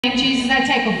name of Jesus, I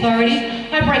take authority.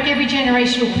 I break every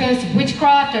generational curse of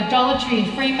witchcraft, idolatry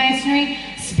and Freemasonry,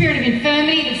 spirit of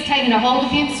infirmity that's taken a hold of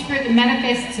him, spirit that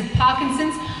manifests of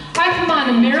Parkinson's. I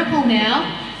command a miracle now,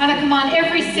 and I command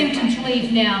every symptom to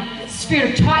leave now.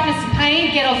 Spirit of tightness and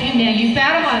pain, get off him now. You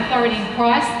bow to my authority in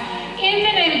Christ. In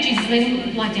the name of Jesus, let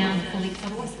him lie down fully, because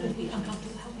otherwise it will be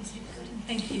uncomfortable. Help me, Spirit.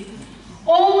 Thank you.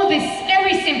 All of this,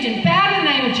 every symptom, bow to the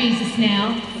name of Jesus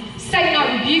now. Satan,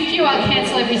 I rebuke you. I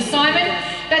cancel every assignment.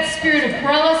 That spirit of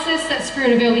paralysis, that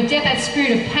spirit of early death, that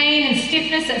spirit of pain and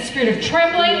stiffness, that spirit of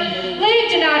trembling, leave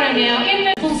Donato now. In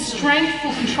the full strength,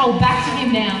 full control, back to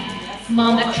him now.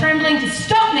 Mom, that trembling to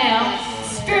stop now.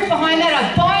 Spirit behind that,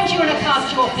 I bind you and I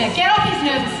cast you off now. Get off his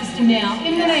nervous system now.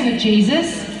 In the name of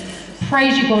Jesus,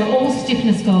 praise you, God. All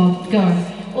stiffness, God, go.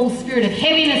 All spirit of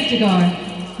heaviness to go.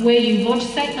 Where you lodge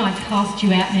Satan, I cast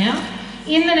you out now.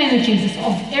 In the name of Jesus,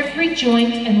 of every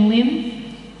joint and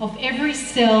limb, of every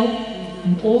cell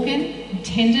and organ and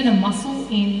tendon and muscle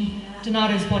in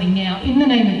Donato's body now. In the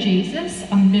name of Jesus,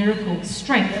 a miracle,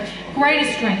 strength, greater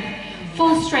strength,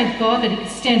 full strength, God, that he can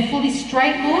stand fully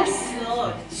straight,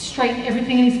 Lord. Straighten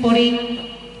everything in his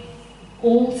body.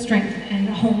 All strength and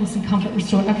wholeness and comfort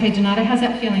restored. Okay, Donato, how's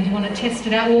that feeling? Do you want to test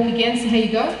it out? Walk again, see how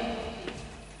you go?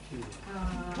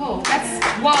 Whoa,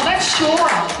 that's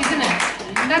surer, isn't it?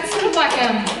 That's sort of like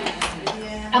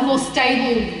a more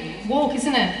stable walk,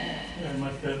 isn't it? Yeah,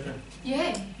 much better.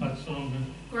 Yeah. Much stronger.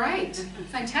 Great.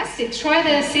 Fantastic. Try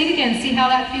the seat again, see how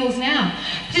that feels now.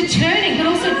 Just turning, but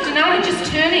also Donato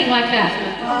just turning like that.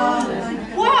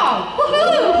 Wow.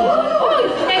 Woohoo!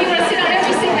 Oh, now you want to sit on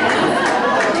every seat.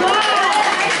 Wow.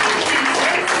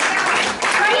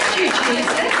 Praise you,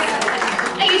 Jesus.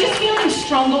 Are you just feeling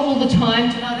stronger all the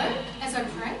time, Donato, as I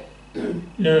pray?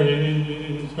 Yeah,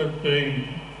 it's not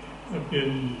pain.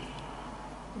 Again,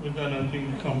 without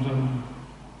nothing comes on.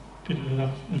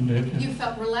 Relaxed and better. You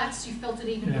felt relaxed, you felt it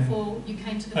even before you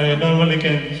came to the I normally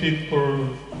can sit for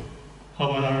half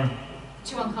an hour.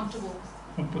 Too uncomfortable.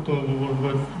 Uncomfortable,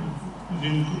 but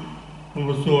within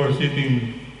almost 2 hours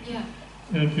sitting, yeah.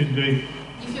 I feel great.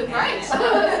 You feel great.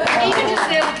 Even just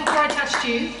there, before I touched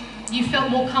you, you felt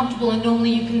more comfortable, and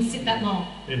normally you can sit that long.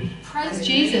 Yes. Praise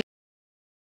Jesus.